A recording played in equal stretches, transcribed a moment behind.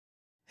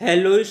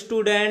Hello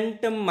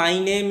student, my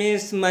name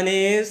is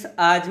Manish.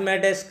 आज मैं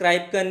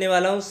describe करने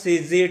वाला हूँ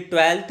CG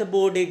 12th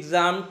board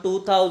exam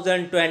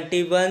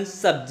 2021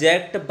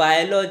 subject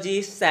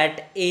biology set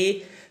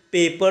A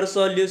paper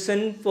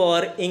solution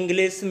for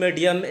English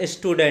medium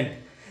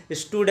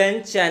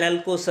student channel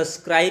को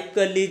subscribe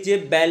कर लीजिए,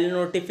 बेल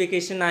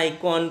नोटिफिकेशन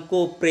आइकॉन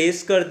को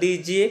प्रेस कर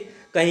दीजिए।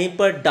 कहीं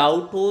पर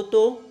डाउट हो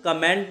तो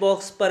कमेंट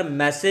बॉक्स पर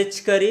मैसेज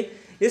करें।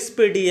 इस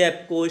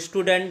पीडीएफ को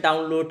स्टूडेंट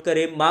डाउनलोड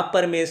करें,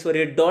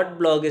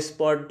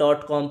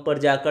 maaparmeswari.blogspot.com पर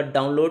जाकर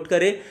डाउनलोड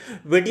करें।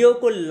 वीडियो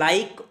को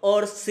लाइक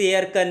और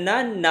शेयर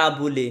करना ना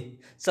भूलें।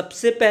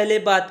 सबसे पहले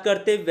बात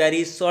करते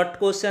वेरी शॉर्ट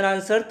क्वेश्चन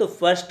आंसर। तो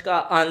फर्स्ट का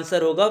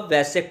आंसर होगा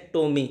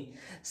वैसेक्टोमी,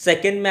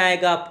 सेकंड में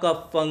आएगा आपका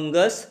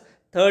फंगस,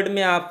 थर्ड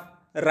में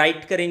आप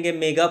राइट करेंगे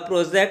मेगा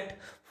प्रोजेक्ट,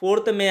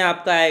 फोर्थ में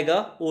आपका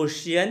आएगा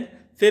ओशियन,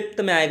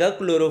 फिफ्थ में आएगा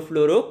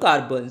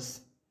chlorofluorocarbons.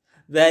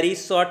 Very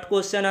short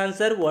question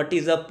answer. What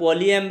is a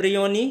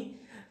polyembryony?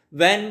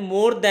 When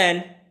more than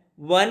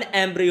one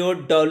embryo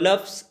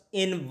develops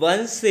in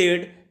one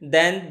seed,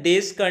 then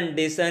this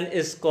condition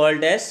is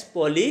called as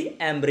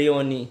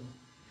polyembryony.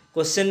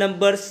 Question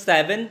number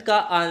 7 का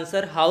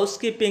answer.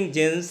 Housekeeping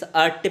genes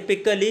are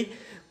typically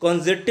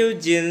constitutive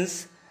genes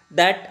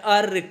that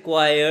are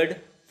required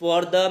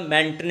for the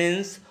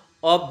maintenance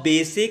of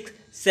basic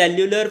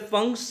cellular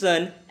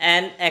function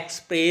and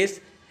express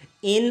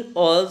in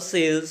all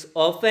cells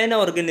of an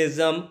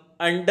organism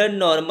under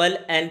normal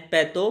and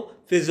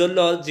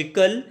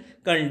pathophysiological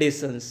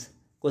conditions.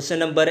 Question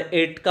number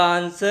 8 का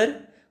answer.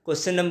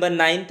 Question number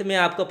 9 में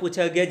आपका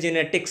पूछा गया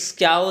genetics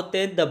क्या होते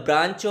हैं। The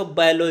branch of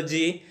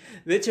biology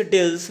which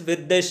deals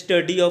with the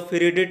study of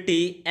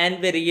heredity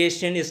and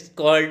variation is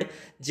called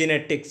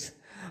genetics.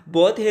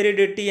 Both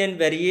heredity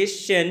and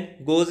variation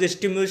goes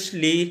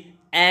stimuli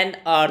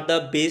and are the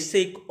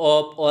basic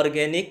of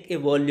organic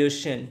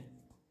evolution.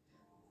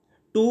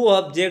 To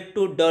object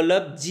to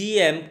develop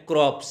GM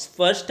crops.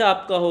 First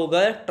आपका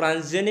होगा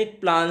transgenic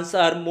plants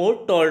are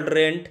more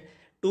tolerant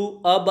to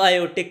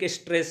abiotic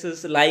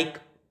stresses like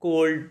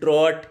cold,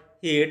 drought,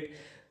 heat.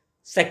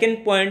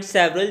 Second point,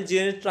 several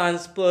gene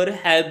transfer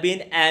have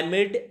been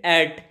एमिड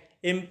eight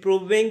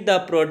improving the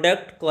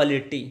product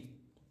quality.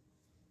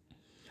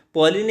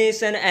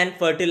 Pollination and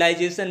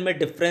fertilisation में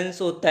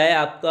difference होता है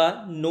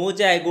आपका। No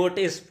zygote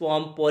is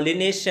form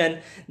pollination,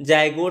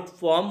 zygote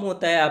form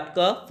होता है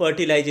आपका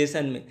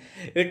fertilisation में।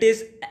 It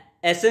is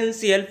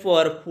essential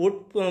for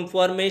food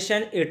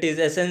formation, it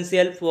is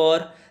essential for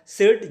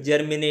seed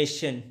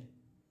germination.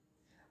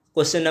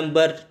 Question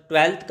number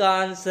 12 का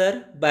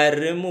answer, bye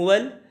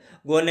removal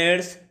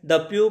gonads the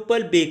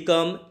pupal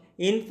become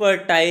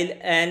infertile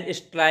and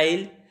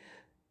sterile.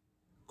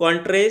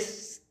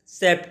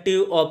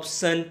 Contraceptive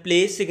option play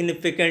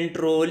significant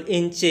role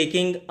in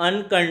checking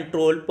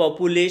uncontrolled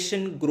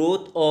population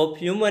growth of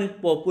human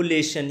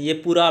population. ये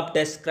पूरा आप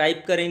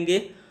describe करेंगे।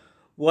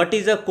 What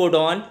is a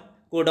codon?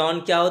 Codon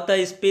क्या होता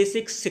है?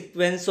 Specific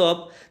sequence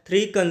of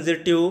 3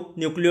 consecutive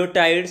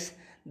nucleotides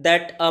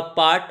that are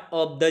part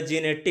of the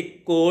genetic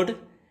code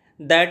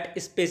that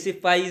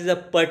specifies a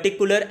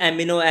particular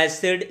amino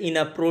acid in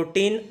a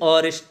protein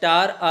or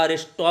star or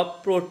stop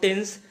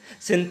proteins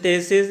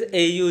synthesis.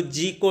 AUG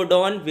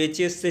codon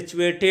which is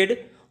situated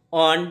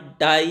on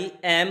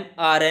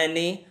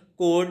di-mRNA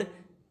code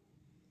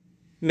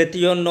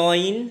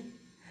methionine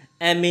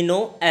amino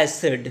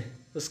acid.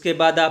 उसके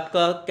बाद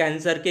आपका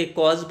cancer के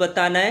cause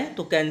बताना है।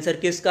 तो cancer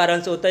किस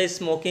कारण से होता है?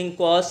 स्मोकिंग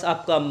कॉज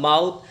आपका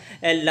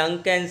mouth and lung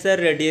cancer,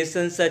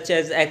 radiation such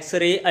as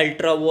x ray,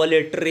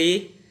 ultraviolet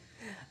रे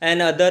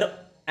and other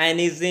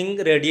ionising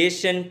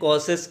radiation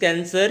causes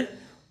cancer,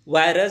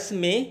 virus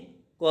में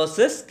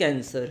कॉसेस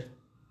कैंसर।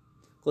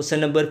 क्वेश्चन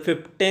नंबर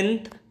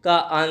 15 का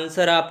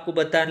आंसर आपको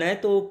बताना है।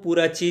 तो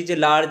पूरा चीज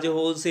large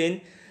holes in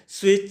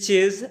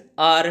switches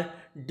are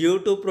due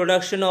to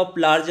production of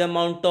large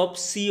amount of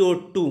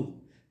CO2।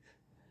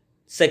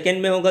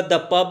 Second में होगा द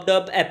पब्ड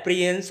अप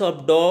अपीयरेंस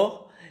ऑफ डॉ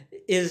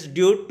is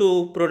due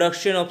to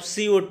production of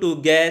CO2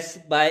 gas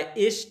bye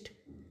east.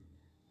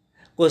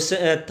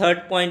 Third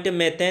point,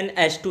 methane,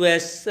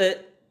 H2S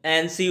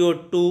and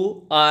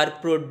CO2 are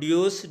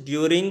produced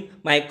during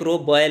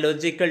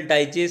microbiological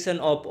digestion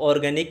of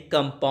organic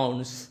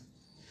compounds.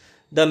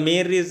 The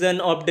main reason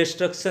of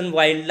destruction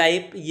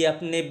wildlife, ये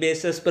अपने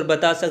basis पर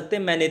बता सकते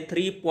हैं। मैंने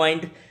 3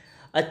 point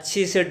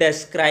अच्छे से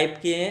describe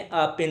किए हैं,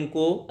 आप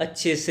इनको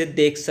अच्छे से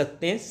देख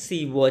सकते हैं।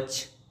 सी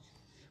watch.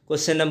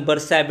 Question number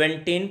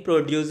 17,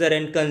 producer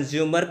and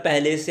consumer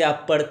पहले से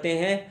आप पढ़ते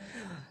हैं,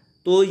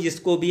 तो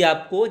इसको भी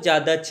आपको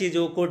ज़्यादा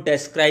चीज़ों को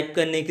डिस्क्राइब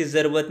करने की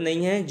ज़रूरत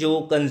नहीं है। जो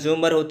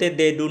कंज्यूमर होते हैं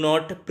they do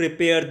not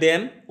prepare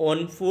them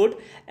own food,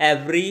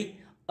 every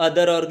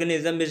other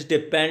organism is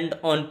depend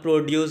on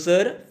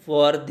producer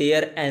for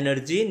their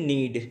energy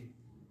need.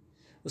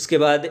 उसके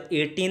बाद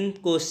 18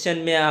 क्वेश्चन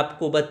में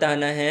आपको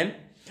बताना है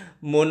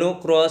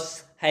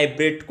मोनोक्रॉस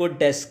हाइब्रिड को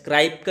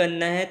डिस्क्राइब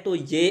करना है। तो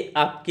ये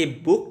आपके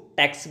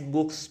टेक्स्ट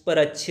बुक्स पर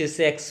अच्छे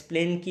से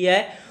एक्सप्लेन किया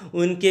है,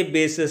 उनके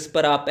बेसिस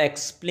पर आप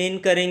एक्सप्लेन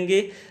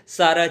करेंगे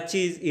सारा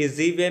चीज़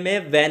इजी वे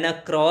में। When a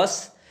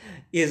cross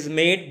is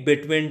made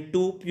between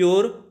two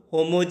pure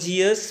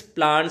homogeneous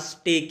plants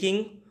taking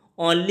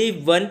only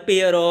one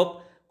pair of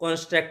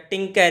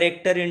constructing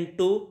character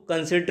into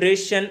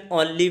consideration.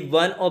 Only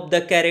one of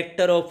the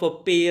character of a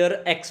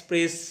pair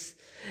express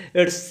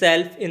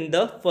itself in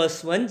the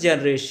first one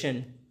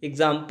generation.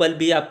 Example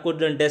भी आपको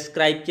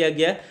describe किया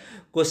गया।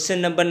 Question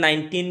number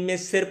 19 में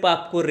सिर्फ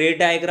आपको रे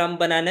diagram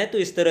बनाना है, तो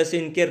इस तरह से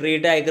इनके रे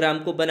डायग्राम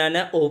को बनाना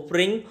है।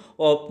 Offering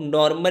of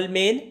normal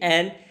main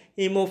and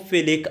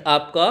haemophilic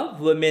आपका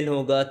वुमेन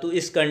होगा, तो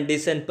इस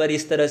कंडीशन पर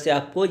इस तरह से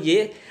आपको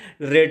ये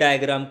रे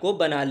डायग्राम को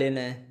बना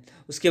लेना है।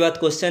 उसके बाद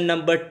क्वेश्चन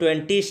नंबर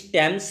 20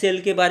 स्टेम सेल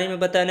के बारे में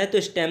बताना है। तो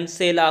स्टेम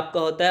सेल आपका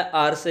होता है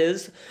are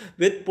sales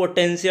with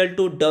potential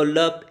to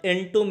develop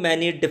into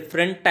many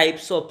different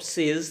types of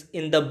sales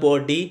in the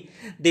body.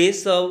 They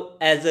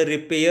serve as a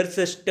repair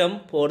system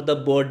for the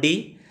body.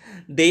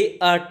 They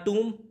are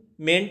to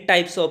main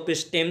types of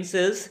stem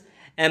cells,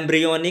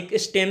 embryonic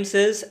stem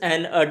cells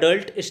and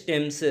adult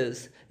stem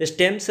cells.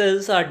 Stem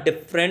cells are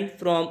different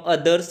from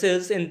other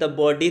cells in the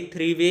body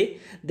three way.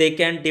 They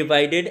can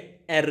divided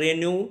and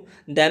renew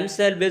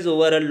themselves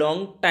over a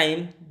long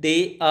time.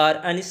 They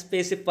are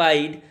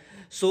unspecified,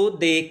 so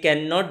they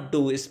cannot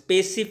do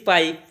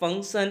specified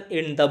function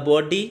in the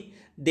body.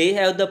 They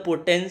have the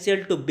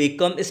potential to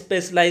become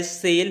specialized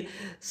cells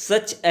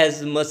such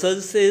as muscle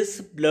cells,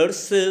 blood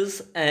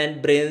cells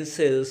and brain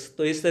cells.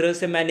 तो इस तरह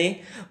से मैंने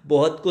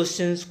बहुत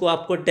questions को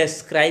आपको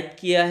describe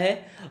किया है।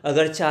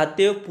 अगर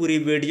चाहते हो पूरी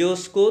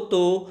वीडियोस को,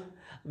 तो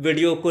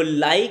वीडियो को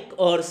लाइक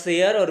और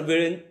शेयर और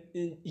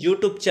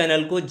यूट्यूब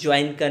चैनल को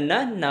ज्वाइन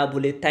करना ना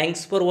भूले।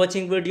 Thanks for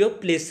watching video,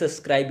 please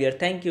subscribe here.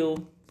 Thank you.